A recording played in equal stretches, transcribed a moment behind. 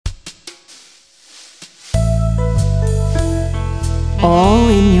All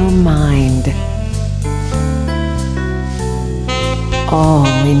in your mind. All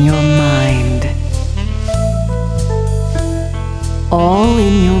in your mind. All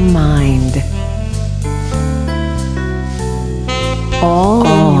in your mind.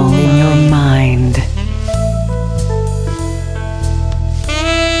 All in your mind.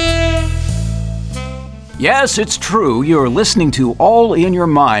 Yes, it's true. You're listening to All in Your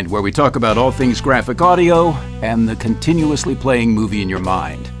Mind, where we talk about all things graphic audio and the continuously playing movie in your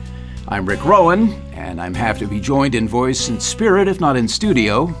mind. I'm Rick Rowan, and I'm happy to be joined in voice and spirit, if not in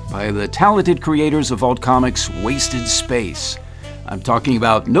studio, by the talented creators of Vault Comics' Wasted Space. I'm talking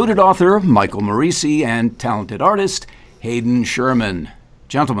about noted author Michael Morisi and talented artist Hayden Sherman.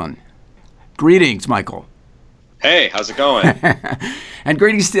 Gentlemen, greetings, Michael. Hey, how's it going? And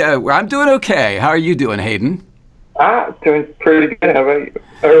greetings I'm doing okay. How are you doing, Hayden? Doing pretty good. How about you?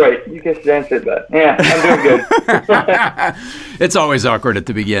 Oh, wait, you just answered that. Yeah, I'm doing good. It's always awkward at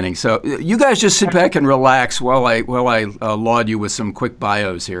the beginning. So you guys just sit back and relax while I laud you with some quick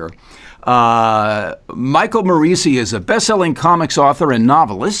bios here. Michael Morisi is a best-selling comics author and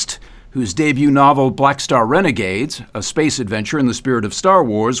novelist whose debut novel, Black Star Renegades, a space adventure in the spirit of Star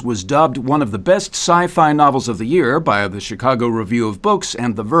Wars, was dubbed one of the best sci-fi novels of the year by the Chicago Review of Books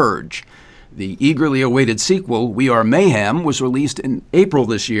and The Verge. The eagerly awaited sequel, We Are Mayhem, was released in April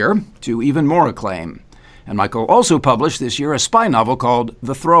this year to even more acclaim. And Michael also published this year a spy novel called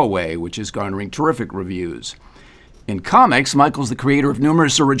The Throwaway, which is garnering terrific reviews. In comics, Michael's the creator of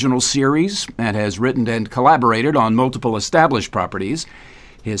numerous original series and has written and collaborated on multiple established properties.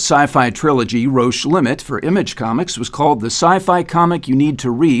 His sci-fi trilogy, Roche Limit, for Image Comics was called The Sci-Fi Comic You Need to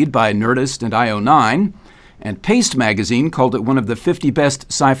Read by Nerdist and IO9, and Paste Magazine called it one of the 50 best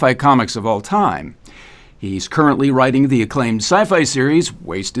sci-fi comics of all time. He's currently writing the acclaimed sci-fi series,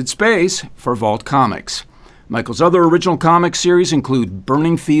 Wasted Space, for Vault Comics. Michael's other original comic series include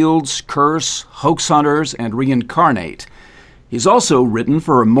Burning Fields, Curse, Hoax Hunters, and Reincarnate. He's also written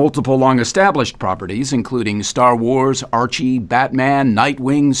for multiple long-established properties, including Star Wars, Archie, Batman,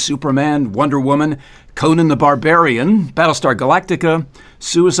 Nightwing, Superman, Wonder Woman, Conan the Barbarian, Battlestar Galactica,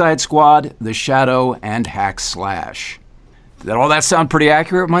 Suicide Squad, The Shadow, and Hack Slash. Did all that sound pretty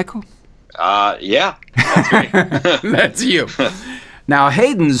accurate, Michael? Yeah, that's me. That's you. Now,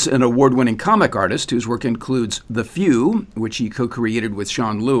 Hayden's an award-winning comic artist whose work includes The Few, which he co-created with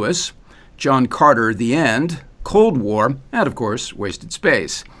Sean Lewis, John Carter, The End, Cold War, and of course, Wasted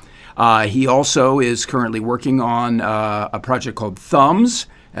Space. He also is currently working on a project called Thumbs,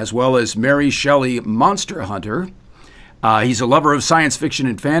 as well as Mary Shelley Monster Hunter. He's a lover of science fiction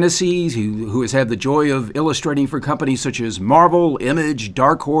and fantasy who has had the joy of illustrating for companies such as Marvel, Image,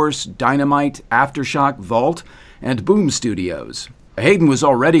 Dark Horse, Dynamite, Aftershock, Vault, and Boom Studios. Hayden was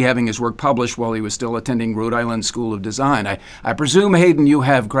already having his work published while he was still attending Rhode Island School of Design. I presume, Hayden, you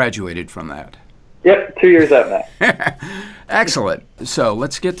have graduated from that. Yep, 2 years out now. Excellent. So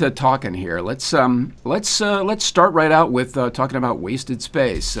let's get to talking here. Let's start right out with talking about Wasted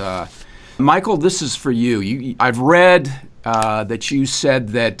Space. Michael, this is for you. I've read that you said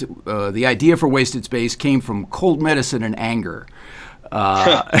that the idea for Wasted Space came from cold medicine and anger.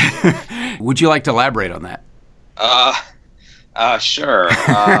 Would you like to elaborate on that? Sure.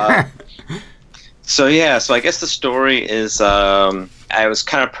 So I guess the story is I was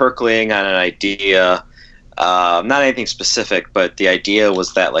kind of percolating on an idea, not anything specific, but the idea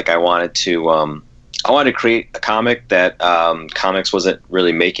was that I wanted to create a comic that comics wasn't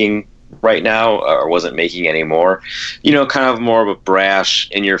really making right now or wasn't making anymore. Kind of more of a brash,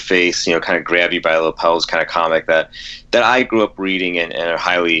 in your face, kind of grab you by the lapels kind of comic that I grew up reading and are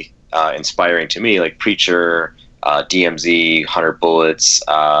highly inspiring to me, like Preacher, DMZ, 100 Bullets,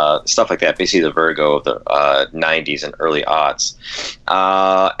 stuff like that. Basically the Vertigo of the 90s and early aughts.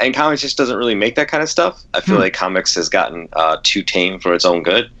 And comics just doesn't really make that kind of stuff. I feel like comics has gotten too tame for its own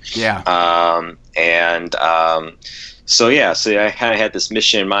good. Yeah. So I kind of had this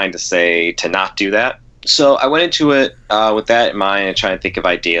mission in mind to not do that. So I went into it with that in mind and trying to think of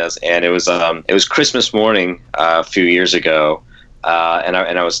ideas. And it was Christmas morning a few years ago, and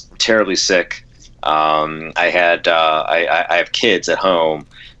I was terribly sick. I have kids at home,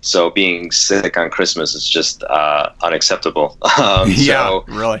 so being sick on Christmas is just unacceptable. Yeah,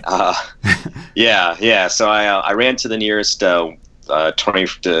 really. So I ran to the nearest not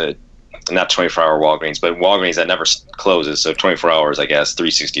 24-hour Walgreens, but Walgreens that never closes, so 24 hours, I guess,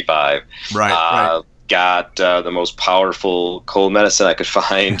 365. Right. Got the most powerful cold medicine I could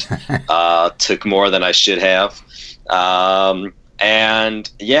find. Took more than I should have. I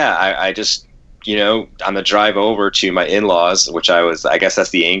just, on the drive over to my in-laws, which I guess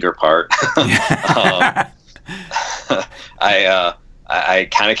that's the anger part. I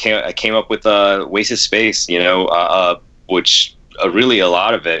kind of came up with Wasted Space, which really a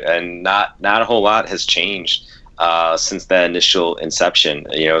lot of it, and not a whole lot has changed since that initial inception.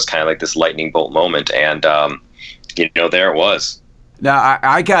 It's kind of like this lightning bolt moment, and there it was. Now,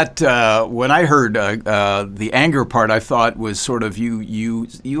 I got when I heard the anger part, I thought was sort of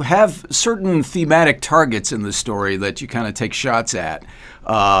you have certain thematic targets in the story that you kind of take shots at.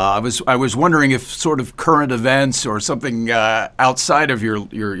 I was wondering if sort of current events or something outside of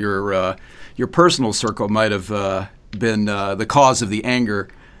your personal circle might have been the cause of the anger.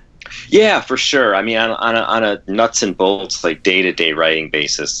 Yeah, for sure. I mean, on a nuts and bolts, like day-to-day writing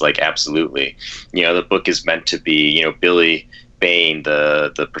basis, like absolutely. The book is meant to be, Billy Bane,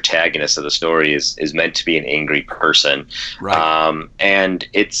 the protagonist of the story, is meant to be an angry person, right? And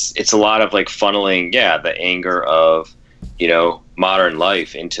it's a lot of like funneling, the anger of modern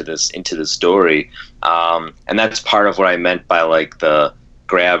life into this story, and that's part of what I meant by like the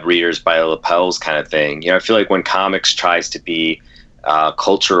grab readers by the lapels kind of thing. I feel like when comics tries to be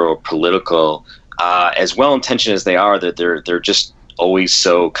cultural or political, as well intentioned as they are, that they're just always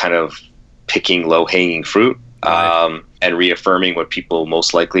so kind of picking low hanging fruit. Right. And reaffirming what people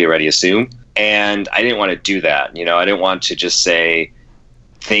most likely already assume. And I didn't want to do that. I didn't want to just say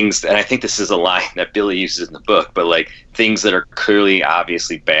things, and I think this is a line that Billy uses in the book, but like things that are clearly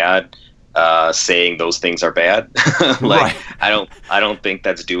obviously bad, saying those things are bad. Like, right. I don't think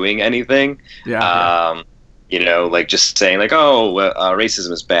that's doing anything. Yeah. Like just saying like,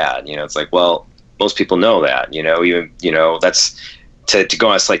 racism is bad. It's like, well, most people know that, even, that's to go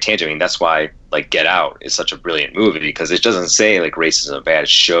on a slight tangent. I mean, that's why like Get Out is such a brilliant movie, because it doesn't say like racism is bad. It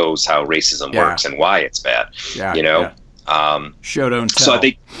shows how racism works and why it's bad. Yeah. Show don't tell. So I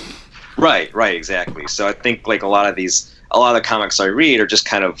think, right, exactly. So I think like a lot of the comics I read are just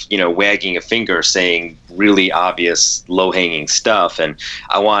kind of, wagging a finger saying really obvious low hanging stuff. And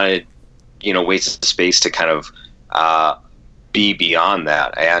I wanted, Wasted Space to kind of, be beyond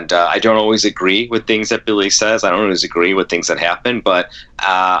that. And I don't always agree with things that Billy says. I don't always agree with things that happen, but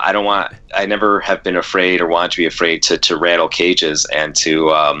I never have been afraid or want to be afraid to rattle cages and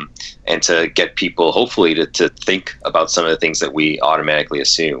to get people hopefully to think about some of the things that we automatically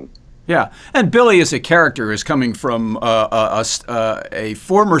assume. Yeah, and Billy as a character is coming from a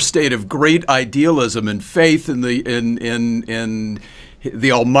former state of great idealism and faith in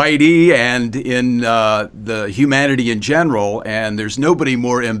the Almighty and in the humanity in general, and there's nobody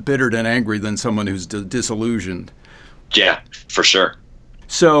more embittered and angry than someone who's disillusioned. Yeah, for sure.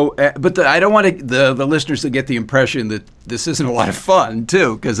 So, but I don't want the listeners to get the impression that this isn't a lot of fun,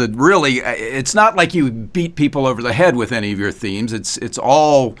 too, because it's not like you beat people over the head with any of your themes. It's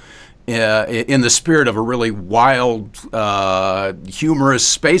all in the spirit of a really wild, humorous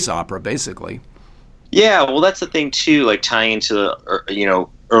space opera, basically. Yeah, well, that's the thing too. Like tying into the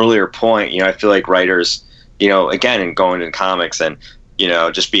earlier point, I feel like writers, again, and going into comics and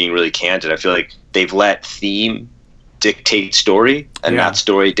just being really candid, I feel like they've let theme dictate story and not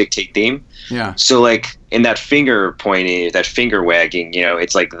story dictate theme. Yeah. So like in that finger pointing, that finger wagging,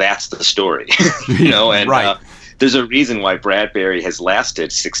 it's like that's the story, and right. There's a reason why Bradbury has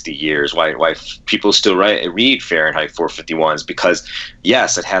lasted 60 years, why people still read Fahrenheit 451, is because,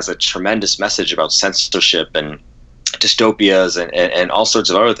 yes, it has a tremendous message about censorship and dystopias and all sorts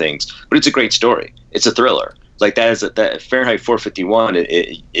of other things, but it's a great story. It's a thriller. Like that Fahrenheit 451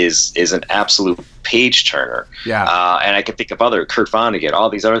 is an absolute page turner. Yeah. And I can think of other Kurt Vonnegut, all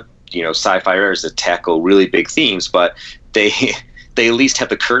these other sci-fi writers that tackle really big themes, but they at least have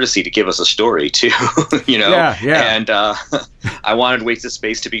the courtesy to give us a story too, Yeah. And I wanted Wasted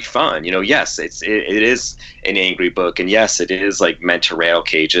Space to be fun. Yes, it is an angry book, and yes, it is like meant to rattle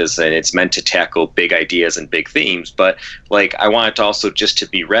cages, and it's meant to tackle big ideas and big themes. But like, I want it to also just to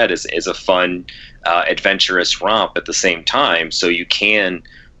be read as a fun, adventurous romp at the same time. So you can,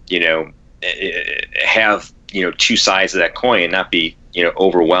 have two sides of that coin and not be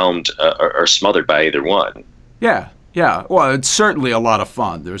overwhelmed or smothered by either one. Yeah. Yeah, well, it's certainly a lot of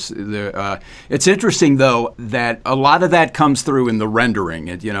fun. It's interesting though that a lot of that comes through in the rendering.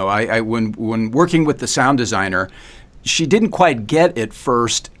 When working with the sound designer, she didn't quite get at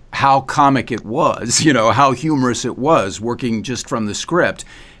first how comic it was, how humorous it was, working just from the script.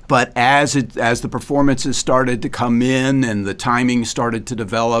 But as the performances started to come in and the timing started to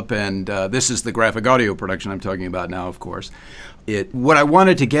develop, and this is the graphic audio production I'm talking about now, of course. What I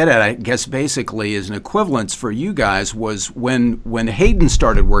wanted to get at, I guess, basically, is an equivalence for you guys was when Hayden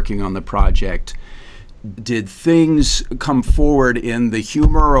started working on the project, did things come forward in the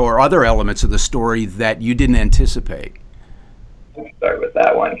humor or other elements of the story that you didn't anticipate? start with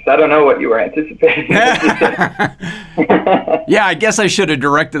that one, because I don't know what you were anticipating. Yeah, I guess I should have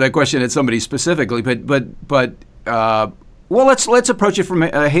directed that question at somebody specifically, but well, let's approach it from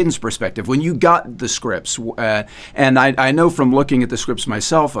Hayden's perspective. When you got the scripts, and I know from looking at the scripts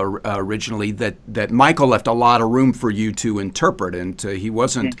myself originally that Michael left a lot of room for you to interpret, and he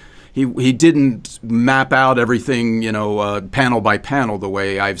wasn't. He didn't map out everything, panel by panel the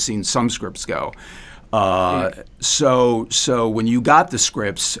way I've seen some scripts go. So when you got the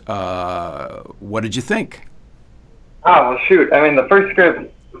scripts, what did you think? Oh, well, shoot. I mean, the first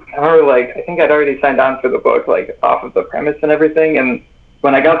script, I remember, I think I'd already signed on for the book, off of the premise and everything. And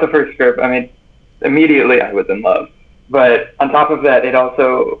when I got the first script, I mean, immediately I was in love. But on top of that,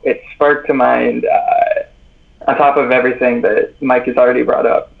 it sparked to mind, on top of everything that Mike has already brought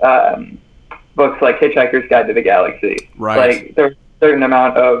up, books like Hitchhiker's Guide to the Galaxy. Right. There's a certain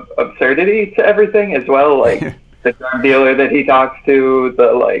amount of absurdity to everything as well, the drug dealer that he talks to,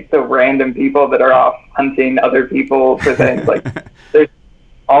 the random people that are off hunting other people for things. There's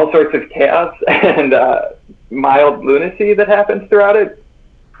all sorts of chaos and mild lunacy that happens throughout it.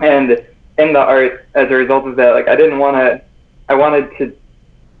 And in the art, as a result of that, I wanted to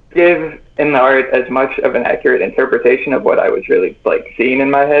give in the art as much of an accurate interpretation of what I was really seeing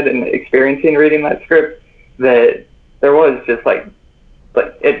in my head and experiencing reading that script, that there was just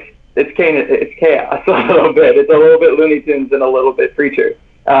it's chaos a little bit. It's a little bit Looney Tunes and a little bit Preacher.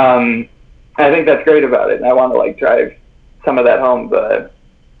 I think that's great about it, and I want to drive some of that home. The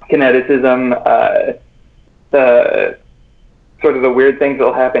kineticism, the sort of the weird things that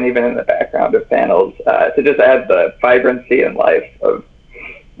will happen even in the background of panels, to just add the vibrancy and life of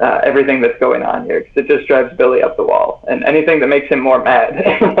everything that's going on here, because it just drives Billy up the wall, and anything that makes him more mad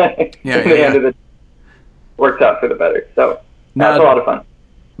at the end of the works out for the better. So that's a lot of fun.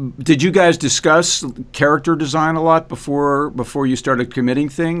 Did you guys discuss character design a lot before you started committing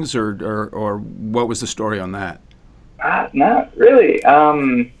things, or what was the story on that? Not really.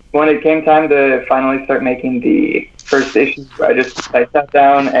 When it came time to finally start making the first issue, I sat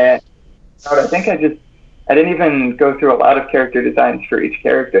down and I think I didn't even go through a lot of character designs for each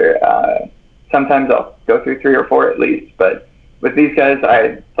character. Sometimes I'll go through 3 or 4 at least, but with these guys,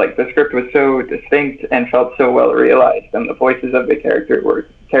 the script was so distinct and felt so well realized, and the voices of the characters were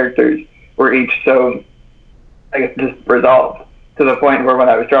each so, I guess, just resolved to the point where when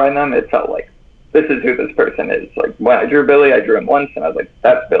I was drawing them, it felt like this is who this person is. When I drew Billy, I drew him once, and I was like,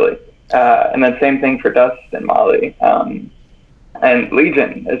 that's Billy. And then same thing for Dust and Molly, and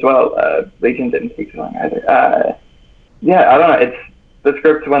Legion as well. Legion didn't take so long either. I don't know. It's the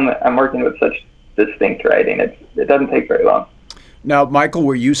script when I'm working with such distinct writing. It doesn't take very long. Now, Michael,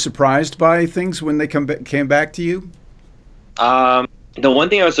 were you surprised by things when they came back to you? The one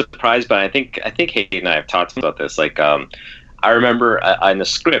thing I was surprised by, I think Hayden and I have talked about this. I remember in the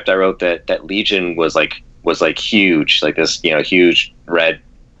script I wrote that Legion was huge, this huge red,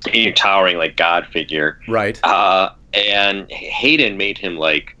 towering God figure. Right. And Hayden made him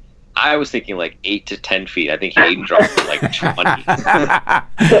I was thinking 8 to 10 feet. I think Hayden dropped him 20.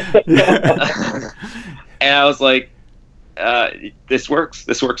 And I was like, this works.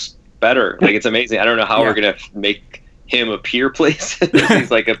 This works better. It's amazing. I don't know how we're gonna make him appear places.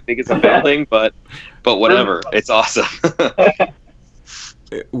 He's as big as a building, but whatever. It's awesome.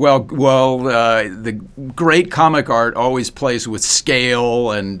 Well, the great comic art always plays with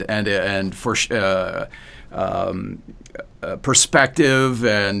scale and for perspective,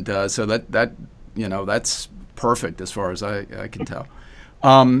 and so that that's perfect as far as I can tell.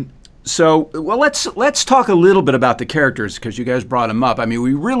 So, well, let's talk a little bit about the characters, because you guys brought them up. I mean,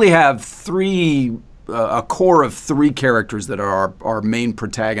 we really have a core of 3 characters that are our main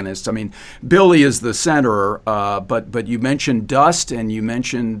protagonists. I mean, Billy is the center, but you mentioned Dust and you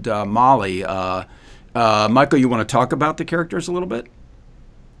mentioned Molly. Michael, you want to talk about the characters a little bit?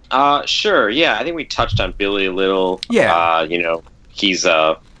 Sure. Yeah, I think we touched on Billy a little. Yeah. He's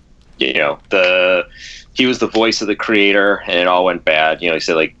he was the voice of the creator, and it all went bad. He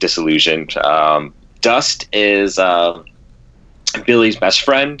said disillusioned. Dust is Billy's best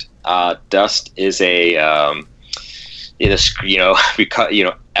friend. Dust is a we cut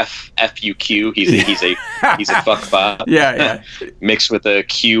FUQ. He's a fuckbot. Yeah. Mixed with a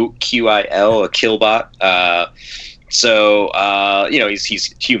QIL, a killbot. So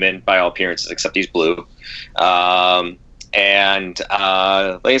he's human by all appearances, except he's blue. And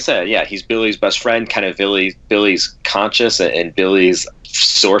like I said, yeah, he's Billy's best friend, kind of Billy's conscious and Billy's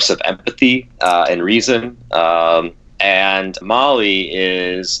source of empathy and reason. And Molly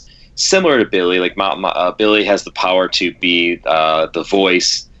is similar to Billy. Billy has the power to be the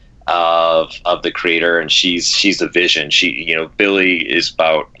voice of the creator, and she's the vision. Billy is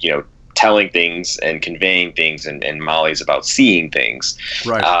about telling things and conveying things, and Molly's about seeing things.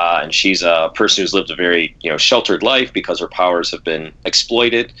 Right. And she's a person who's lived a very sheltered life because her powers have been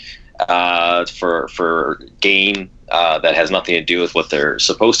exploited for gain that has nothing to do with what they're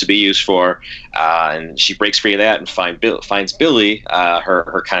supposed to be used for. And she breaks free of that and finds Billy,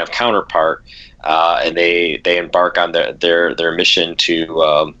 her kind of counterpart. And they embark on their mission to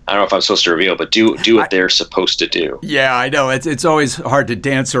I don't know if I'm supposed to reveal, but do what they're supposed to do. Yeah, I know it's always hard to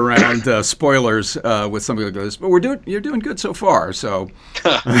dance around spoilers with something like this, but you're doing good so far. So,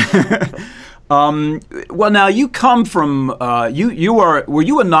 well, now you come from were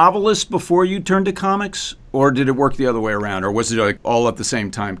you a novelist before you turned to comics, or did it work the other way around, or was it like all at the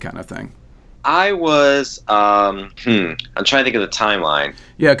same time kind of thing? I was I'm trying to think of the timeline.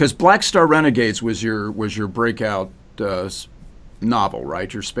 Yeah, because Black Star Renegades was your breakout novel,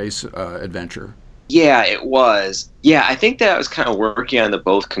 right? Your space adventure. Yeah, it was. Yeah, I think that I was kind of working on them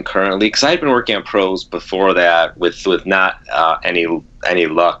both concurrently because I had been working on prose before that with not any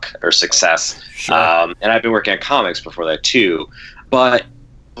luck or success. Sure. And I've been working on comics before that too. But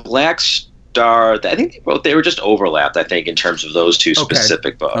Black Star, I think they were just overlapped. I think in terms of those two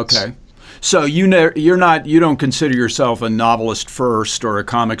specific books. Okay. So you don't consider yourself a novelist first or a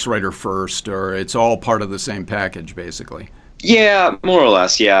comics writer first, or it's all part of the same package, basically. Yeah, more or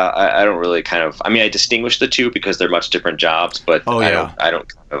less. Yeah, I don't really I distinguish the two because they're much different jobs, but I don't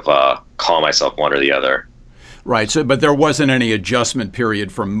kind of call myself one or the other. Right. So, but there wasn't any adjustment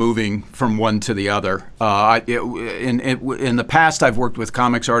period from moving from one to the other. In the past, I've worked with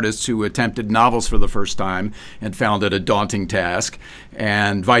comics artists who attempted novels for the first time and found it a daunting task,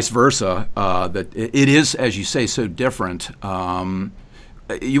 and vice versa. That it is, as you say, so different.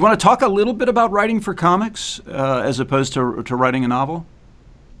 You want to talk a little bit about writing for comics as opposed to writing a novel?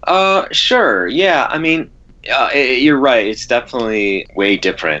 Sure. Yeah. I mean, you're right. It's definitely way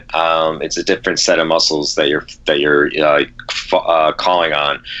different. It's a different set of muscles that you're calling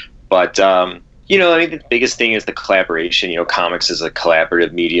on. But I think the biggest thing is the collaboration. Comics is a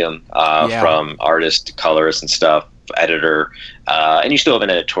collaborative medium from artist to colorist and stuff, editor, and you still have an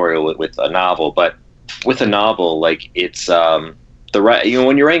editorial with a novel. But with a novel, like it's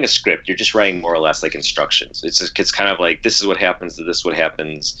when you're writing a script, you're just writing more or less like instructions. It's kind of like this is what happens, this is what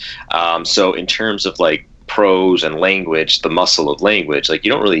happens. So in terms of like prose and language, the muscle of language, like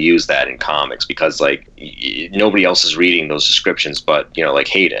you don't really use that in comics because like nobody else is reading those descriptions, but like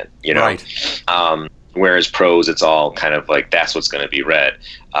Hayden, Right. Whereas prose, it's all kind of like that's what's going to be read,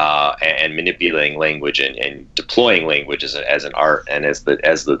 and manipulating language and deploying language as an art and as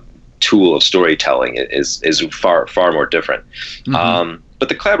the tool of storytelling is far more different. Mm-hmm. But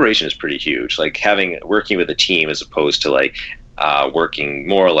the collaboration is pretty huge. Like working with a team as opposed to like working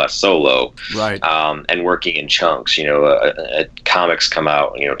more or less solo, right? And working in chunks. Comics come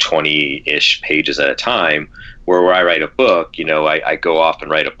out 20-ish pages at a time. Where I write a book, I go off and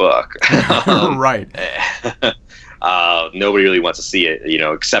write a book. Right. Nobody really wants to see it,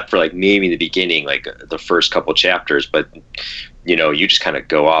 except for like maybe the beginning, like the first couple chapters. But you just kind of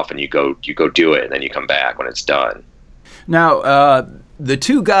go off and you go do it, and then you come back when it's done. Now, the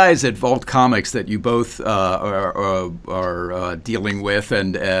two guys at Vault Comics that you both are dealing with,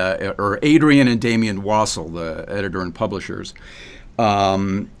 and are Adrian and Damian Wassel, the editor and publishers.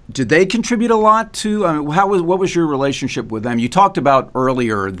 Did they contribute a lot to? What was your relationship with them? You talked about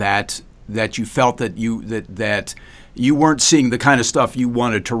earlier that you felt that you weren't seeing the kind of stuff you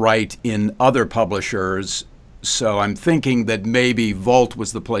wanted to write in other publishers. So I'm thinking that maybe Vault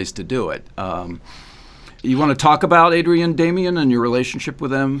was the place to do it. You want to talk about Adrian, Damian, and your relationship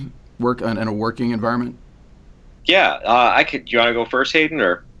with them, work in a working environment? Yeah, I could. Do you want to go first, Hayden,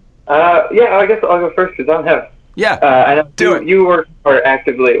 or? Yeah, I guess I'll go first because I don't have. Yeah, I know you work more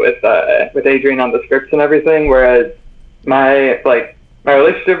actively with Adrian on the scripts and everything, whereas my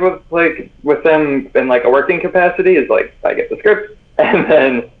relationship with them in like a working capacity is like I get the script and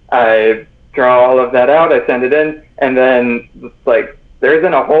then I draw all of that out, I send it in, and then like there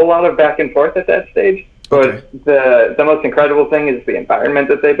isn't a whole lot of back and forth at that stage. But okay. The most incredible thing is the environment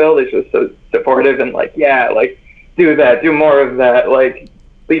that they build is just so supportive and like do that, do more of that, like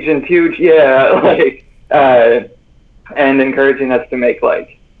Legion's huge, and encouraging us to make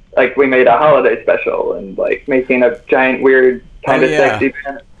like we made a holiday special and like making a giant weird kind of sexy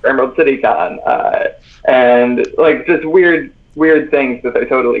Emerald City Con, and like just weird things that they're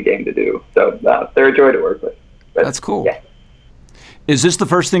totally game to do. So they're a joy to work with. But, that's cool. Yeah. Is this the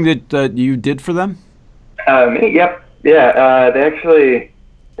first thing that you did for them? Yep. Yeah. They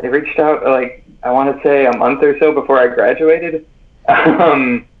reached out like I want to say a month or so before I graduated.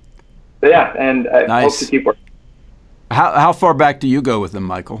 So yeah, and I Nice. hope to keep working. How far back do you go with them,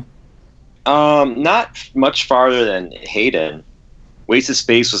 Michael? Not much farther than Hayden. Wasted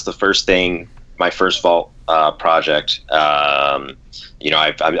Space was the first thing, my first Vault project. I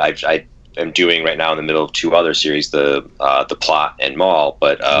am doing right now in the middle of 2 other series, the Plot and Maul,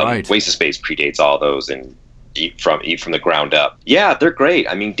 but Right. Wasted Space predates all those and eat from the ground up. Yeah, they're great.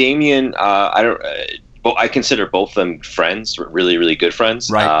 I mean, Damien, I consider both of them friends, really, really good friends.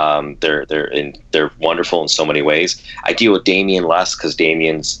 Right. They're wonderful in so many ways. I deal with Damien less because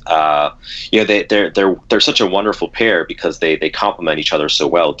Damien's, they're such a wonderful pair because they complement each other so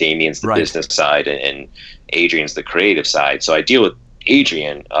well. Damien's the Right. business side and Adrian's the creative side. So I deal with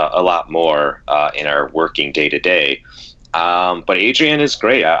Adrian a lot more in our working day to day. But Adrian is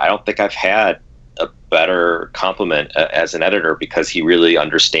great. I don't think I've had a better compliment as an editor because he really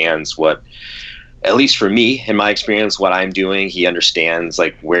understands what, at least for me, in my experience, what I'm doing. He understands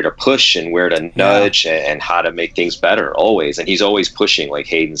like where to push and where to nudge and how to make things better always. And he's always pushing, like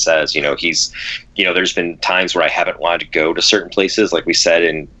Hayden says, there's been times where I haven't wanted to go to certain places, like we said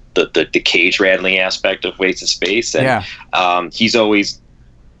in the cage rattling aspect of Wasted Space. And he's always,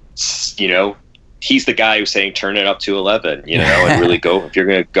 he's the guy who's saying, turn it up to 11, and really go, if you're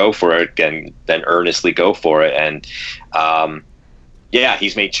going to go for it, then earnestly go for it. And,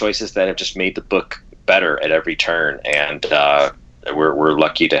 he's made choices that have just made the book better at every turn, and we're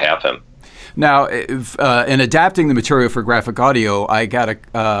lucky to have him. Now, in adapting the material for graphic audio, I got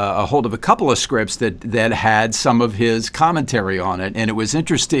a hold of a couple of scripts that had some of his commentary on it, and it was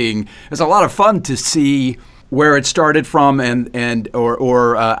interesting. It was a lot of fun to see where it started from, I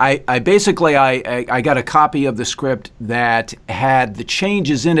got a copy of the script that had the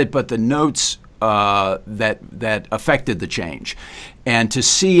changes in it, but the notes that affected the change, and to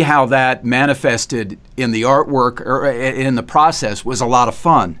see how that manifested in the artwork or in the process was a lot of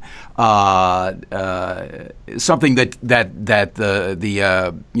fun. Something that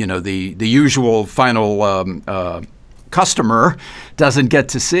the usual final customer doesn't get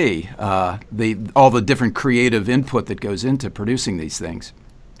to see. All the different creative input that goes into producing these things.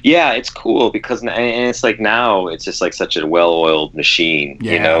 Yeah, it's cool because and it's like now it's just like such a well-oiled machine.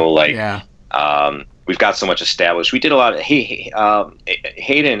 We've got so much established. We did a lot of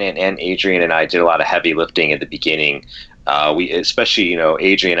Hayden and Adrian and I did a lot of heavy lifting at the beginning.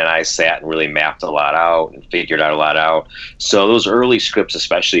 Adrian and I sat and really mapped a lot out and figured out a lot out. So those early scripts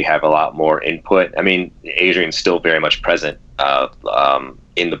especially have a lot more input. I mean, Adrian's still very much present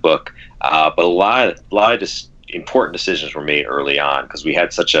in the book, but a lot of just important decisions were made early on because we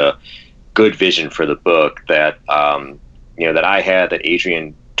had such a good vision for the book that that I had, that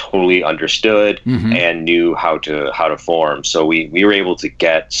Adrian totally understood and knew how to form. So we were able to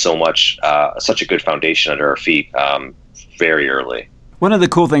get such a good foundation under our feet very early. One of the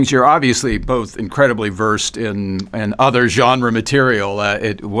cool things, you're obviously both incredibly versed in other genre material.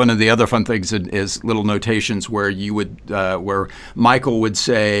 One of the other fun things is little notations where you would, where Michael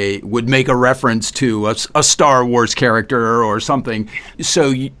would make a reference to a Star Wars character or something. So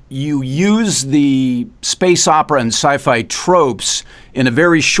you use the space opera and sci-fi tropes in a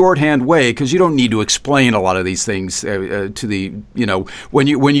very shorthand way because you don't need to explain a lot of these things to the,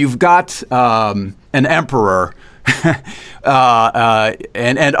 when you've got an emperor.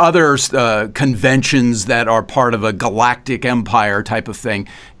 And other conventions that are part of a galactic empire type of thing,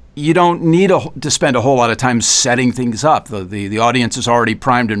 you don't need to spend a whole lot of time setting things up. The audience is already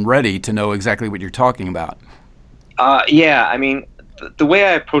primed and ready to know exactly what you're talking about. I mean, the way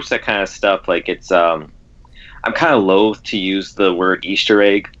I approach that kind of stuff, like it's, I'm kind of loath to use the word Easter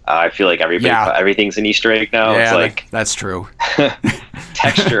egg. I feel like everything's an Easter egg now. Yeah, it's like that's true.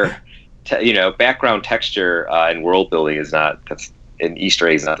 Texture. Background texture and world building is not. An Easter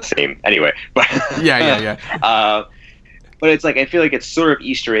egg is not the same. Anyway, but yeah. But it's like I feel like it's sort of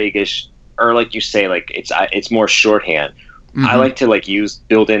Easter egg-ish, or like you say, like it's more shorthand. I like to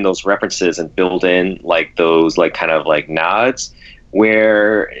build in those references and build in like those like kind of like nods,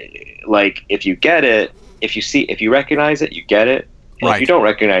 where like if you get it, if you recognize it, you get it. Right. If you don't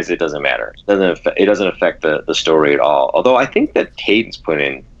recognize it, it doesn't matter. It doesn't affect the story at all. Although I think that Hayden's put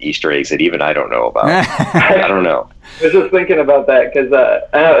in Easter eggs that even I don't know about. I don't know. I was just thinking about that because I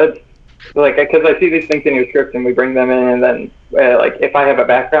see these things in your script and we bring them in, and then like if I have a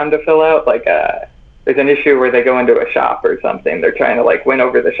background to fill out, like there's an issue where they go into a shop or something. They're trying to like win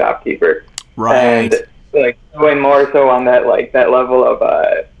over the shopkeeper. Right. And like going more so on that like that level of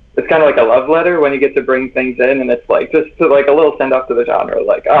it's kind of like a love letter when you get to bring things in, and it's like just to, like a little send off to the genre,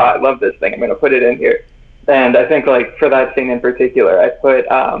 like, I love this thing, I'm going to put it in here. And I think like for that scene in particular, I put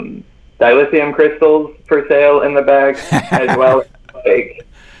dilithium crystals for sale in the back as well as like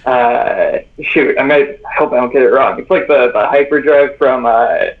shoot, I hope I don't get it wrong. It's like the hyperdrive from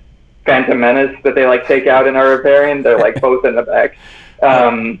Phantom Menace that they like take out and are repairing. They're like both in the back.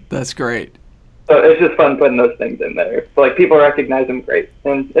 That's great. So it's just fun putting those things in there. So, like, people recognize them, great.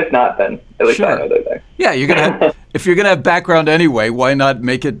 And if not, then at least I know they're there. Yeah, if you're gonna have background anyway, why not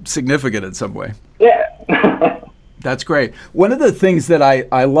make it significant in some way? Yeah. That's great. One of the things that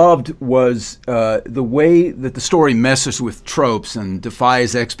I loved was the way that the story messes with tropes and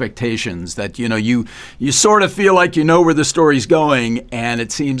defies expectations. That you sort of feel like you know where the story's going, and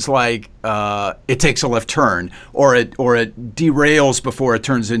it seems like it takes a left turn, or it derails before it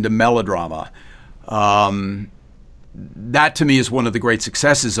turns into melodrama. That to me is one of the great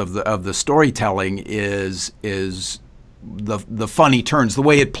successes of the storytelling is the funny turns, the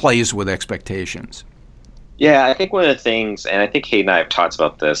way it plays with expectations. Yeah, I think one of the things, and I think Hayden and I have talked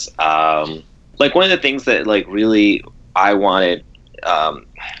about this, like one of the things that like really I wanted,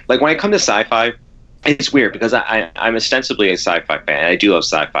 like when I come to sci-fi, it's weird because I'm ostensibly a sci-fi fan, and I do love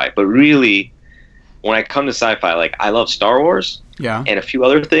sci-fi, but really when I come to sci-fi, like I love Star Wars and a few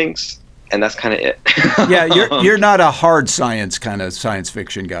other things, and that's kind of it. Yeah, you're not a hard science kind of science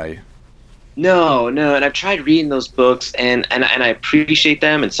fiction guy. No, and I've tried reading those books, and I appreciate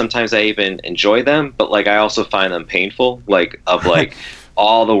them, and sometimes I even enjoy them, but like I also find them painful, like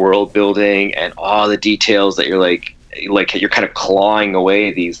all the world building and all the details that you're like you're kind of clawing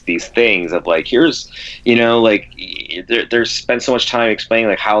away these things of like here's like there's spent so much time explaining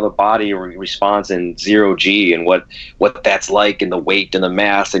like how the body responds in 0G and what that's like and the weight and the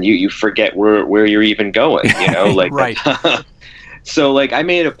mass, and you forget where you're even going, like right. So, like, I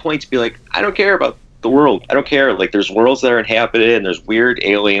made it a point to be like, I don't care about the world. I don't care. Like, there's worlds that are inhabited, and there's weird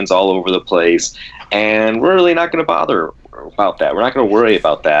aliens all over the place, and we're really not going to bother about that. We're not going to worry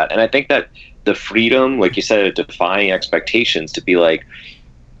about that. And I think that the freedom, like you said, of defying expectations to be like,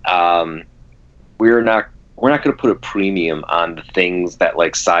 we're not going to put a premium on the things that,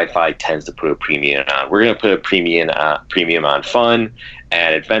 like, sci-fi tends to put a premium on. We're going to put a premium on fun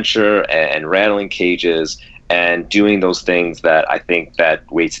and adventure and rattling cages and doing those things that I think that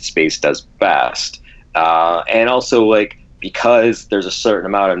Wasted Space does best. And also, like, because there's a certain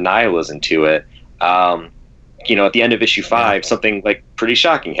amount of nihilism to it, at the end of issue 5, something, like, pretty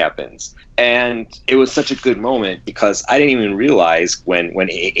shocking happens. And it was such a good moment because I didn't even realize when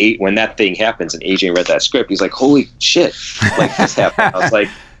that thing happens and AJ read that script, he's like, holy shit, like, this happened. I was like,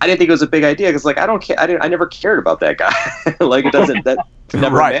 I didn't think it was a big idea because, like, I never cared about that guy. Like, that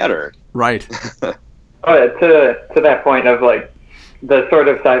never mattered. Right. Oh, yeah, to that point of like the sort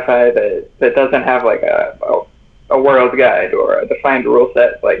of sci-fi that doesn't have like a world guide or a defined rule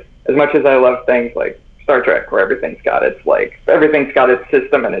set. Like, as much as I love things like Star Trek, where everything's got its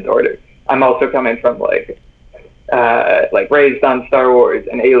system and its order, I'm also coming from like raised on Star Wars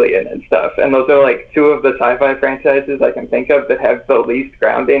and Alien and stuff, and those are like two of the sci-fi franchises I can think of that have the least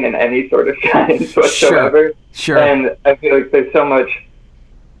grounding in any sort of science whatsoever. Sure. And I feel like there's so much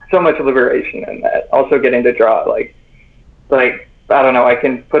liberation in that. Also getting to draw like I don't know, I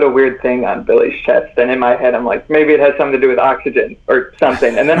can put a weird thing on Billy's chest, and in my head I'm like, maybe it has something to do with oxygen or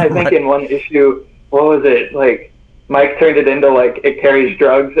something. And then I think in one issue, what was it, like Mike turned it into like it carries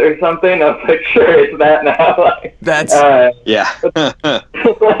drugs or something. I was like, sure, it's that now. Like, that's yeah.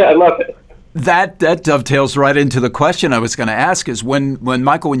 I love it. That dovetails right into the question I was going to ask is when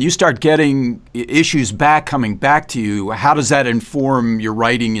Michael, when you start getting issues coming back to you, how does that inform your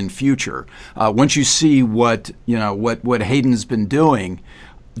writing in future? Once you see what Hayden's been doing,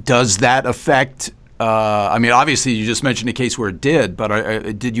 does that affect? I mean, obviously, you just mentioned a case where it did, but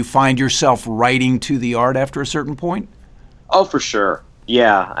did you find yourself writing to the art after a certain point? Oh, for sure.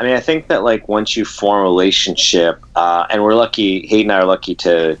 Yeah, I mean, I think that like once you form a relationship, and we're lucky, Hayden and I are lucky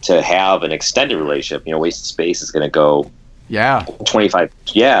to have an extended relationship. Wasted Space is going to go 25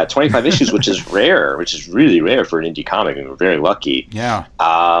 issues, which is rare, which is really rare for an indie comic, and we're very lucky. Yeah.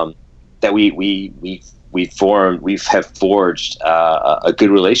 That we have forged a good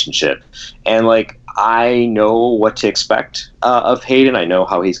relationship, and like I know what to expect of Hayden. I know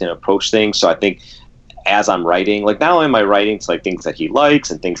how he's going to approach things, so I think as I'm writing, like not only am I writing to like things that he likes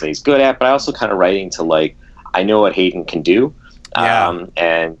and things that he's good at, but I also kind of writing to like I know what Hayden can do,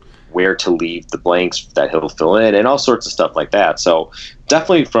 and where to leave the blanks that he'll fill in, and all sorts of stuff like that. So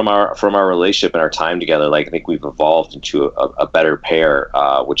definitely from our relationship and our time together, like I think we've evolved into a better pair,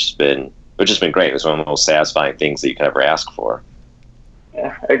 which has been great. It was one of the most satisfying things that you could ever ask for.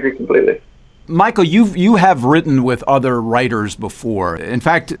 Yeah, I agree completely. Michael, you have written with other writers before. In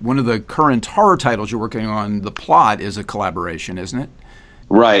fact, one of the current horror titles you're working on, The Plot, is a collaboration, isn't it?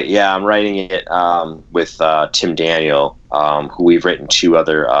 Right. Yeah, I'm writing it with Tim Daniel, who we've written 2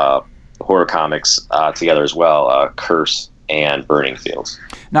 other horror comics together as well, Curse and Burning Fields.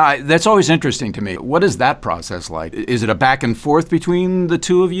 Now, that's always interesting to me. What is that process like? Is it a back and forth between the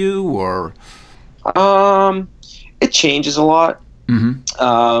two of you, or? It changes a lot.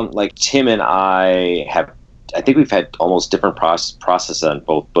 Like Tim and I think we've had almost different process on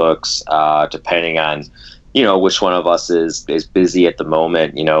both books, depending on, which one of us is busy at the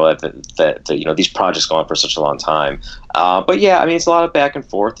moment. These projects go on for such a long time. But yeah, I mean, it's a lot of back and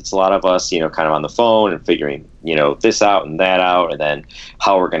forth. It's a lot of us, kind of on the phone and figuring, this out and that out, and then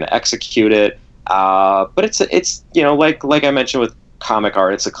how we're going to execute it. But it's like I mentioned with comic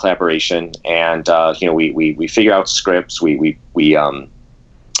art, it's a collaboration, and we figure out scripts. We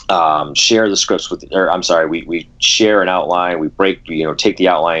share the scripts we share an outline. We take the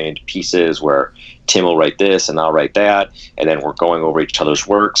outline into pieces where Tim will write this and I'll write that, and then we're going over each other's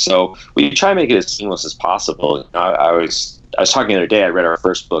work. So we try to make it as seamless as possible. I was talking the other day, I read our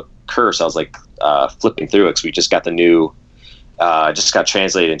first book, Curse. I was like flipping through it because we just got the new, just got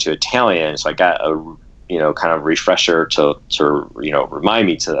translated into Italian. So I got a kind of refresher to remind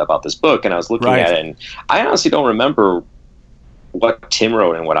me about this book. And I was looking at it, and I honestly don't remember what Tim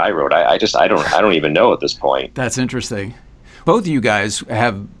wrote and what I wrote. I don't even know at this point. That's interesting. Both of you guys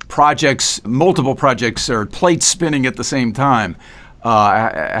have multiple projects or plates spinning at the same time.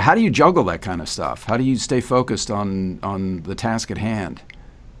 How do you juggle that kind of stuff? How do you stay focused on the task at hand?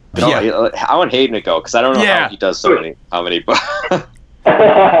 I want Hayden to go because I don't know how he does how many books.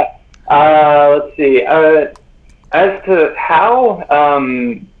 Let's see. As to how,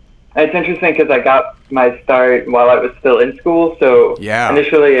 it's interesting because I got my start while I was still in school. So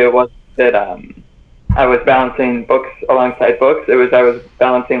initially it was that I was balancing books alongside books. I was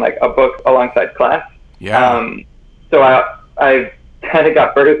balancing like a book alongside class. So I kind of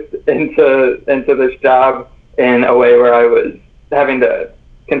got birthed into this job in a way where I was having to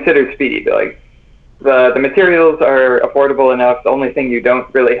consider speed. Like the materials are affordable enough. The only thing you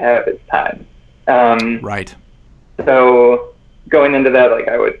don't really have is time. Right. So going into that, like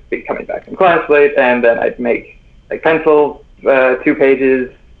I would be coming back from class late, and then I'd make like pencil 2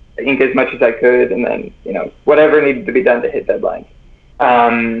 pages, ink as much as I could, and then whatever needed to be done to hit deadlines.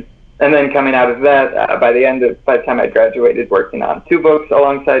 And then coming out of that, by the time I graduated, working on 2 books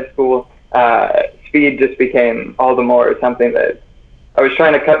alongside school, speed just became all the more something that I was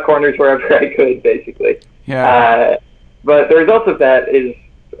trying to cut corners wherever I could, basically. But the result of that is,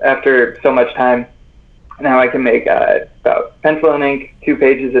 after so much time, now I can make about pencil and ink 2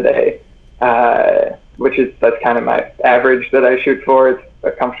 pages a day, that's kind of my average that I shoot for. It's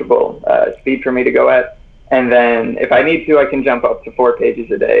a comfortable speed for me to go at. And then if I need to, I can jump up to 4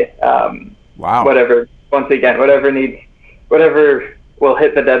 pages a day. Wow. Whatever will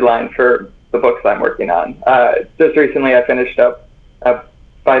hit the deadline for the books I'm working on. Just recently I finished up a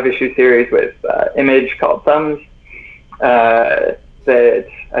 5-issue series with Image called Thumbs that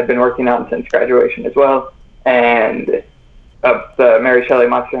I've been working on since graduation as well. And the Mary Shelley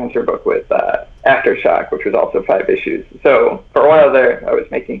Monster Hunter book with Aftershock, which was also 5 issues. So for a while there, I was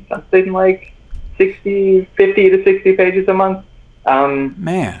making something like 50 to 60 pages a month.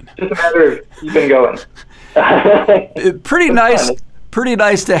 Man. Just a matter of keeping going. Pretty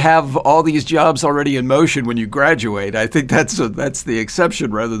nice to have all these jobs already in motion when you graduate. I think that's the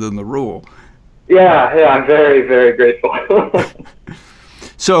exception rather than the rule. Yeah, I'm very, very grateful.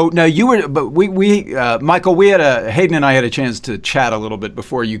 So now Michael, Hayden and I had a chance to chat a little bit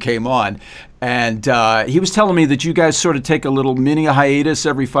before you came on, and he was telling me that you guys sort of take a little mini hiatus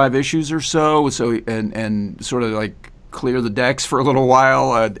every 5 issues or so, and sort of like clear the decks for a little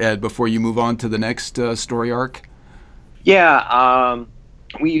while before you move on to the next story arc. Yeah,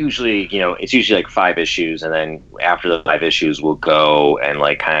 we usually, it's usually like 5 issues, and then after the 5 issues, we'll go and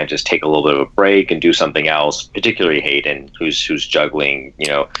like kind of just take a little bit of a break and do something else. Particularly Hayden, who's juggling.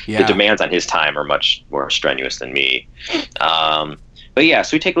 The demands on his time are much more strenuous than me. But yeah,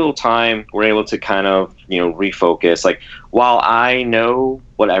 so we take a little time. We're able to kind of refocus. Like while I know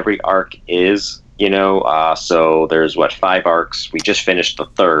what every arc is, so there's 5 arcs. We just finished the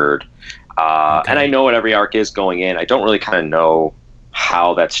 3rd. And I know what every arc is going in. I don't really kind of know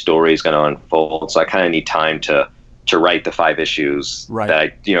how that story is going to unfold, so I kind of need time to write the 5 issues. Right. That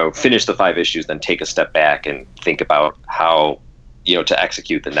I finish the 5 issues, then take a step back and think about how to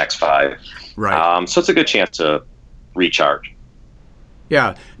execute the next 5. Right. So it's a good chance to recharge.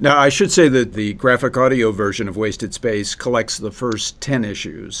 Yeah. Now I should say that the graphic audio version of Wasted Space collects the first 10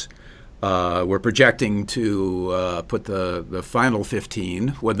 issues. We're projecting to put the final 15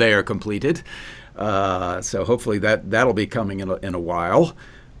 when they are completed. So hopefully that'll be coming in a while.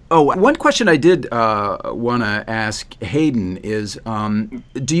 Oh, one question I did want to ask Hayden is,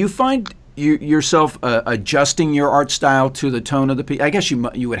 do you find yourself adjusting your art style to the tone of the piece? I guess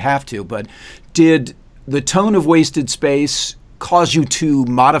you would have to, but did the tone of Wasted Space cause you to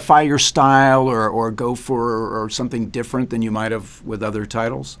modify your style or go for something different than you might have with other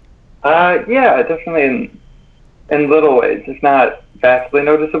titles? Yeah, definitely in little ways. It's not vastly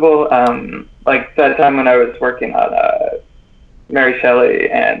noticeable. Like that time when I was working on Mary Shelley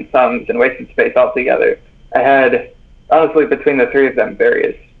and Thumbs and Wasted Space all together, I had, honestly, between the three of them,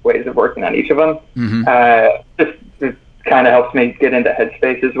 various ways of working on each of them. Just it kind of helps me get into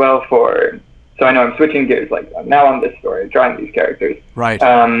headspace as well so I know I'm switching gears, like I'm now on this story, drawing these characters. Right.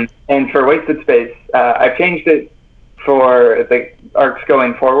 And for Wasted Space, I've changed it for the arcs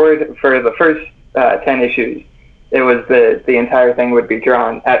going forward. For the first 10 issues, it was the entire thing would be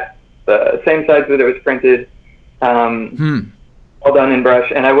drawn at the same size that it was printed, all done in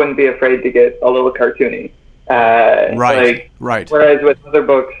brush, and I wouldn't be afraid to get a little cartoony. Right. Whereas with other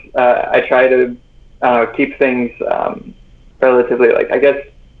books, I try to keep things relatively, like, I guess,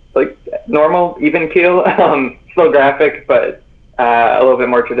 like normal, even keel, still graphic, but a little bit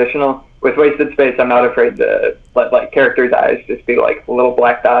more traditional. With Wasted Space, I'm not afraid to let like characters' eyes just be like little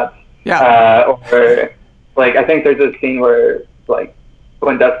black dots. Yeah. Or like I think there's a scene where like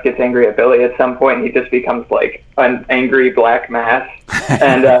when Dusk gets angry at Billy at some point, he just becomes like an angry black mass,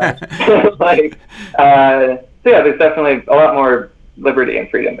 and so yeah, there's definitely a lot more liberty and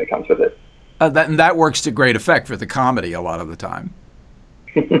freedom that comes with it. That works to great effect for the comedy a lot of the time.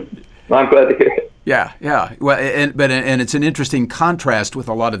 Well, I'm glad to hear it. Yeah. Well, and it's an interesting contrast with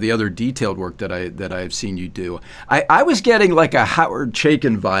a lot of the other detailed work that I've seen you do. I was getting like a Howard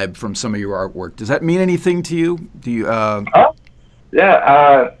Chaykin vibe from some of your artwork. Does that mean anything to you? Do you?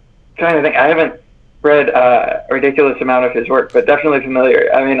 Yeah. Trying to think. I haven't read a ridiculous amount of his work, but definitely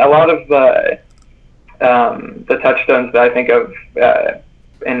familiar. I mean, a lot of the touchstones that I think of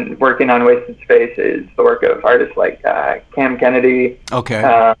in working on Wasted Space is the work of artists like Cam Kennedy.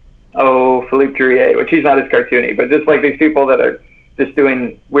 Okay. Philippe Drouillet, which he's not as cartoony, but just like these people that are just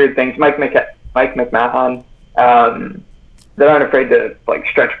doing weird things. Mike McMahon, that aren't afraid to like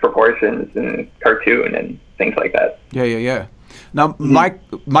stretch proportions and cartoon and things like that. Yeah. Now,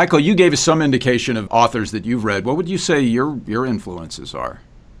 Michael, you gave us some indication of authors that you've read. What would you say your influences are?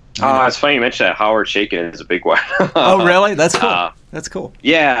 It's funny you mentioned that. Howard Chaykin is a big one. Oh, really? That's cool. That's cool.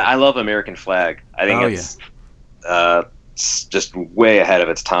 Yeah, I love American Flag. I think it's just way ahead of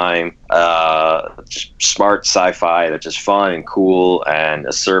its time. Just smart sci-fi that's just fun and cool and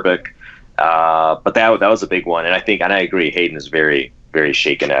acerbic. But that was a big one, and I agree. Hayden is very, very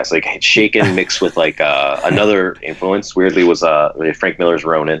Chaykin-esque. Like Chaykin mixed with like another influence. Weirdly, was Frank Miller's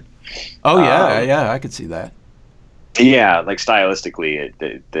Ronin. Oh yeah, I could see that. Yeah, like stylistically,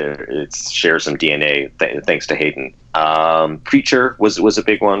 it shares some DNA thanks to Hayden. Preacher was a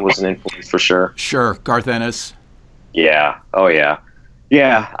big one, was an influence for sure. Sure, Garth Ennis. Yeah. Oh yeah.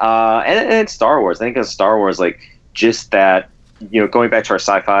 Yeah. And Star Wars. I think of Star Wars like just that. Going back to our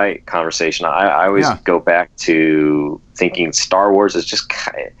sci-fi conversation, I always go back to thinking Star Wars is just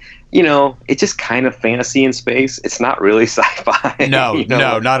kind of, it's just kind of fantasy in space. It's not really sci-fi. No,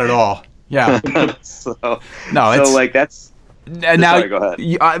 not at all. Yeah. So like that's. Now, sorry, go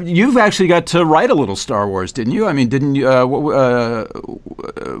ahead. You've actually got to write a little Star Wars, didn't you? I mean, didn't you?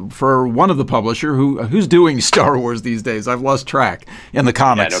 For one of the publisher who's doing Star Wars these days? I've lost track in the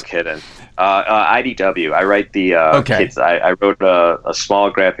comics. Yeah, no kidding. IDW. I write the kids. I wrote a small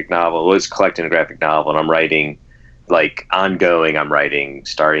graphic novel. I was collecting a graphic novel, and I'm writing like ongoing. I'm writing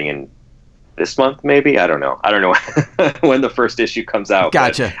starting in this month, maybe. I don't know when the first issue comes out.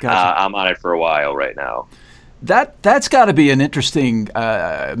 Gotcha. I'm on it for a while right now. That's got to be an interesting.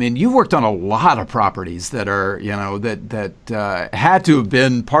 I mean, you worked on a lot of properties that are, that had to have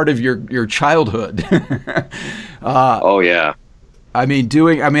been part of your childhood. Oh yeah. I mean,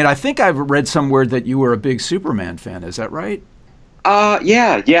 I think I've read somewhere that you were a big Superman fan. Is that right?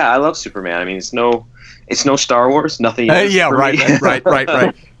 Yeah. I love Superman. I mean, it's no Star Wars. Nothing. Yeah, right.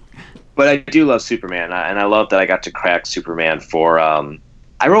 But I do love Superman, and I love that I got to crack Superman for.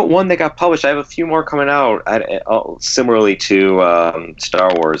 I wrote one that got published. I have a few more coming out, similarly to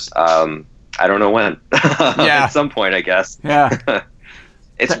Star Wars. I don't know when. Yeah. At some point, I guess. Yeah.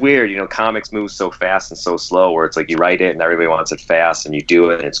 It's weird, comics move so fast and so slow where it's like you write it and everybody wants it fast and you do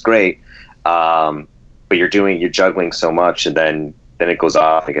it and it's great. But you're juggling so much and then it goes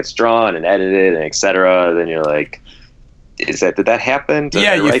off, it gets drawn and edited and et cetera. Then you're like, did that happen? Did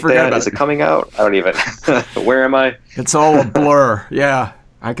Yeah, I you write forgot that? about Is it. it coming out? I don't even. Where am I? It's all a blur. Yeah,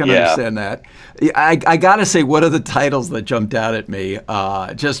 I can Yeah. understand that. I got to say, one of the titles that jumped out at me,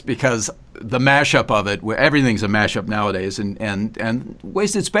 just because the mashup of it, where everything's a mashup nowadays, and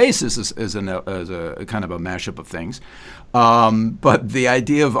Wasted Space is a kind of a mashup of things. But the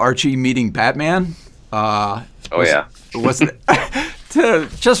idea of Archie meeting Batman. Was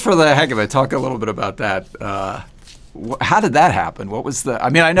just for the heck of it, talk a little bit about that. How did that happen? What was I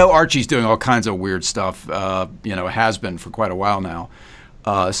mean, I know Archie's doing all kinds of weird stuff, has been for quite a while now.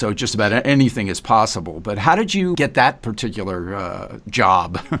 So just about anything is possible. But how did you get that particular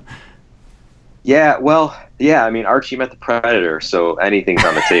job? Yeah, well, I mean, Archie met the Predator, so anything's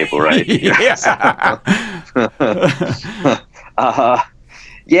on the table, right? Yeah.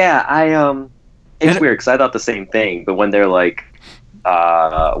 It's weird because I thought the same thing, but when they're like,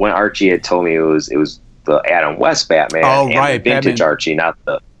 when Archie had told me it was the Adam West Batman and the vintage Batman. Archie, not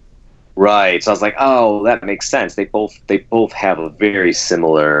the right. So I was like, oh, that makes sense. They both have a very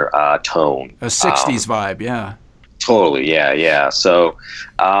similar tone, A 60s vibe, yeah. Totally, yeah. So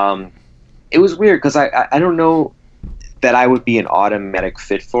it was weird because I don't know that I would be an automatic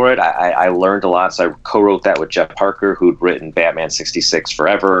fit for it. I learned a lot, so I co-wrote that with Jeff Parker, who'd written Batman 66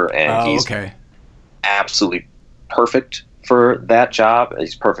 forever, and he's absolutely perfect for that job.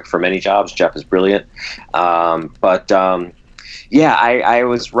 He's perfect for many jobs. Jeff is brilliant. I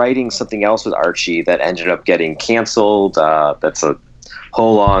was writing something else with Archie that ended up getting canceled. That's a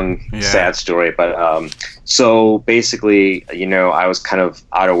whole long sad story, but so basically, I was kind of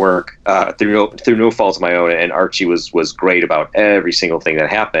out of work through no fault of my own, and Archie was great about every single thing that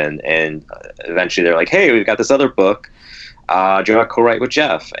happened. And eventually, they're like, "Hey, we've got this other book. Do you want to co-write with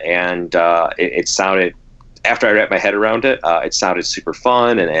Jeff?" And it sounded, after I wrapped my head around it, it sounded super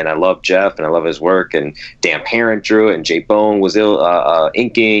fun, and I love Jeff and I love his work. And Dan Parent drew it, and Jay Bone was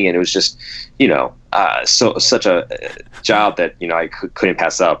inking, and it was just, such a job that I couldn't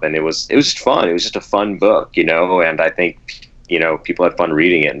pass up, and it was just fun. It was just a fun book, and I think people had fun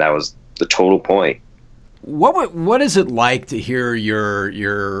reading it, and that was the total point. What is it like to hear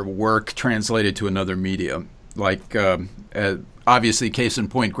your work translated to another medium? Like obviously, case in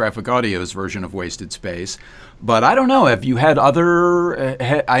point, Graphic Audio's version of Wasted Space. But I don't know. Have you had other?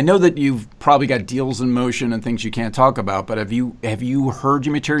 I know that you've probably got deals in motion and things you can't talk about. But have you heard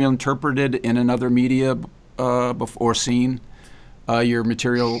your material interpreted in another media before, or seen your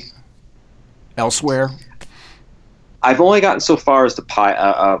material elsewhere? I've only gotten so far as the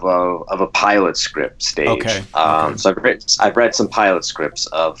of a pilot script stage. Okay. So I've read some pilot scripts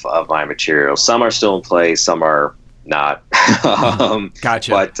of my material. Some are still in play. Some are not. Gotcha.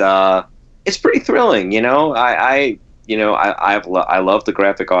 But it's pretty thrilling. I love the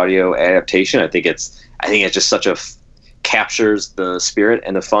Graphic Audio adaptation. I think it's just captures the spirit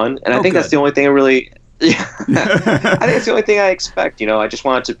and the fun. And I think that's the only thing I really. I think it's the only thing I expect. I just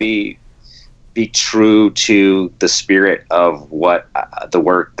want it to be true to the spirit of what the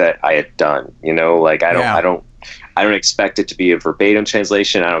work that I had done. I don't expect it to be a verbatim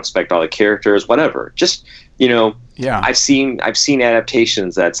translation. I don't expect all the characters, whatever. Just I've seen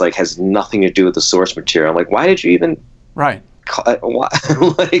adaptations that's like has nothing to do with the source material. I'm like, why did you even why?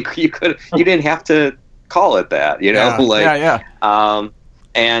 Like you didn't have to call it that.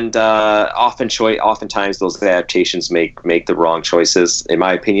 And oftentimes those adaptations make the wrong choices, in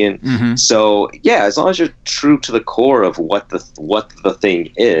my opinion. Mm-hmm. So as long as you're true to the core of what the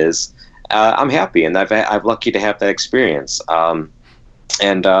thing is, I'm happy, and I'm lucky to have that experience. I've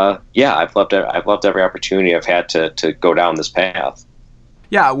loved every opportunity I've had to go down this path.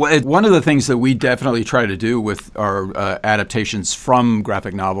 Yeah, one of the things that we definitely try to do with our adaptations from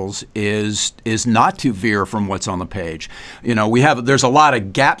graphic novels is not to veer from what's on the page. There's a lot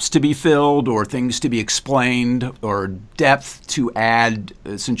of gaps to be filled, or things to be explained, or depth to add,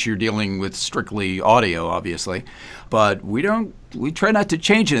 since you're dealing with strictly audio, obviously. But we try not to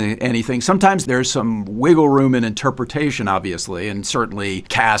change anything. Sometimes there's some wiggle room in interpretation, obviously, and certainly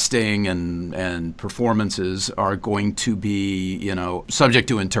casting and performances are going to be, subject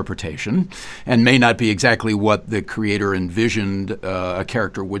to interpretation, and may not be exactly what the creator envisioned a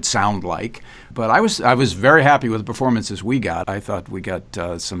character would sound like. But I was very happy with the performances we got. I thought we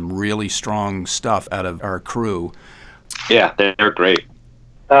got some really strong stuff out of our crew. Yeah, they're great.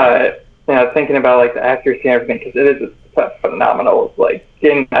 Thinking about like the accuracy and everything, because it is phenomenal.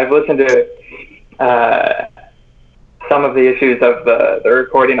 I've listened to some of the issues of the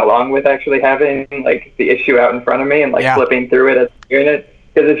recording, along with actually having like the issue out in front of me and flipping through it as I'm doing it,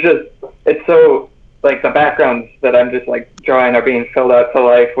 because it's so like the backgrounds that I'm just like drawing are being filled out to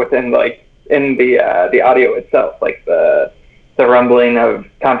life within like in the audio itself, like the rumbling of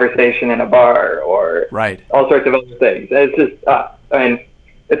conversation in a bar or Right. all sorts of other things. It's just, I mean,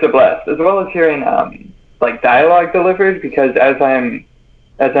 it's a blast, as well as hearing like dialogue delivered, because as I'm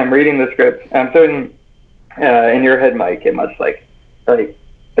reading the script, I'm certain in your head, Mike, it must like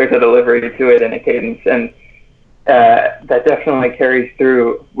there's a delivery to it and a cadence, and that definitely carries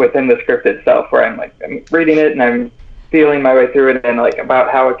through within the script itself, where I'm reading it and I'm feeling my way through it and like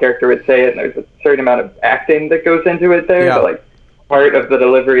about how a character would say it, and there's a certain amount of acting that goes into it there, Yeah. but like part of the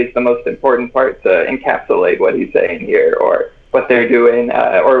delivery is the most important part to encapsulate what he's saying here or what they're doing,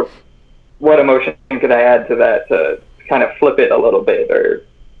 or what emotion could I add to that to kind of flip it a little bit or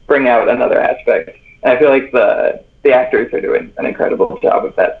bring out another aspect. And I feel like the actors are doing an incredible job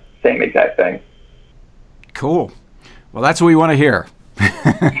of that same exact thing. Cool. Well, that's what we want to hear.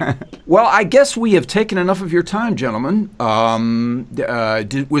 Well, I guess we have taken enough of your time, gentlemen.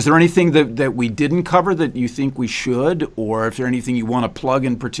 Was there anything that we didn't cover that you think we should, or if there's anything you want to plug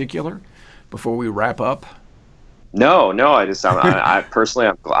in particular before we wrap up? No. I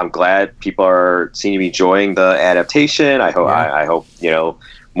personally, I'm glad people seem to be enjoying the adaptation. I hope, Yeah. I hope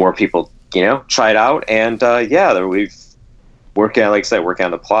more people try it out. And we've working on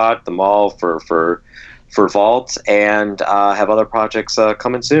the plot, the mall for Vault, and have other projects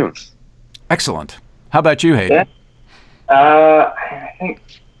coming soon. Excellent. How about you, Hayden? Yeah.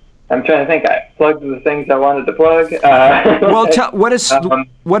 I'm trying to think. I plugged the things I wanted to plug. Well, what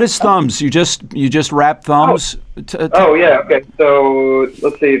is Thumbs? You just wrapped Thumbs? Oh yeah. Okay. So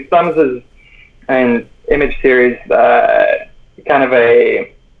let's see. Thumbs is an image series, kind of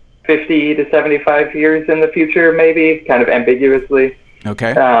a 50 to 75 years in the future, maybe, kind of ambiguously.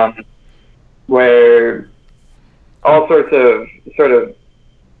 Okay. Where all sorts of sort of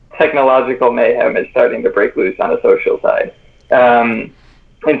technological mayhem is starting to break loose on a social side.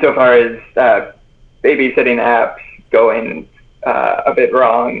 Insofar as babysitting apps going a bit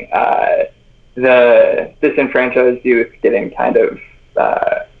wrong, the disenfranchised youth getting kind of,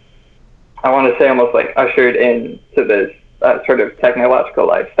 I want to say almost like ushered into this sort of technological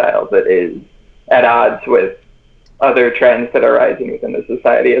lifestyle that is at odds with other trends that are rising within the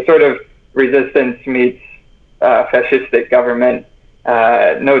society. A sort of resistance meets fascistic government,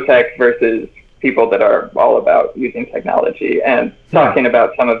 no tech versus people that are all about using technology, and talking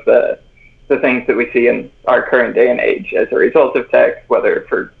about some of the things that we see in our current day and age as a result of tech, whether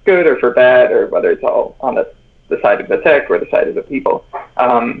for good or for bad, or whether it's all on the side of the tech or the side of the people.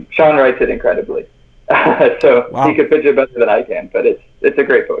 Sean writes it incredibly. So Wow. He could pitch it better than I can, but it's a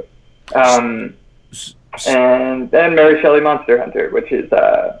great book. And then Mary Shelley Monster Hunter, which is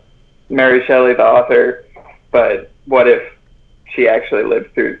Mary Shelley, the author, but what if she actually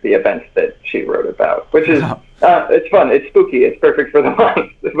lived through the events that she wrote about, which is, it's fun, it's spooky, it's perfect for the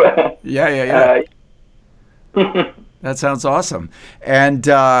month. Yeah. That sounds awesome. And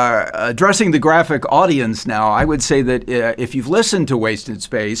addressing the graphic audience now, I would say that if you've listened to Wasted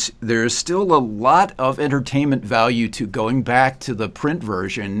Space, there's still a lot of entertainment value to going back to the print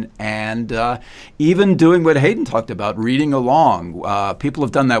version and even doing what Hayden talked about, reading along. People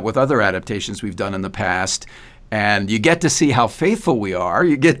have done that with other adaptations we've done in the past, and you get to see how faithful we are.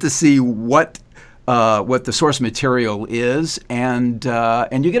 You get to see what the source material is, and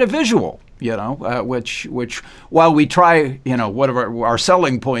you get a visual. Which while we try, what our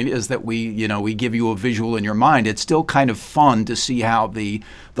selling point is that we give you a visual in your mind, it's still kind of fun to see how the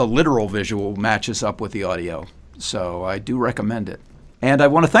literal visual matches up with the audio. So I do recommend it. And I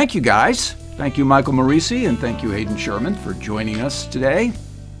want to thank you guys. Thank you, Michael Morisi, and thank you, Hayden Sherman, for joining us today.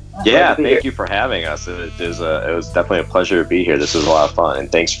 Yeah, thank you for having us. It was definitely a pleasure to be here. This was a lot of fun,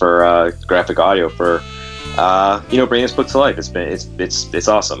 and thanks for Graphic Audio for bringing this book to life. It's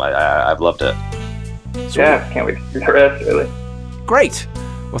awesome. I've loved it. Yeah, can't wait to see the rest, really. Great.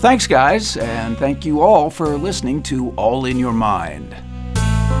 Well, thanks, guys, and thank you all for listening to All in Your Mind.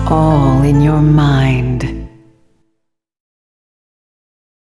 All in your mind.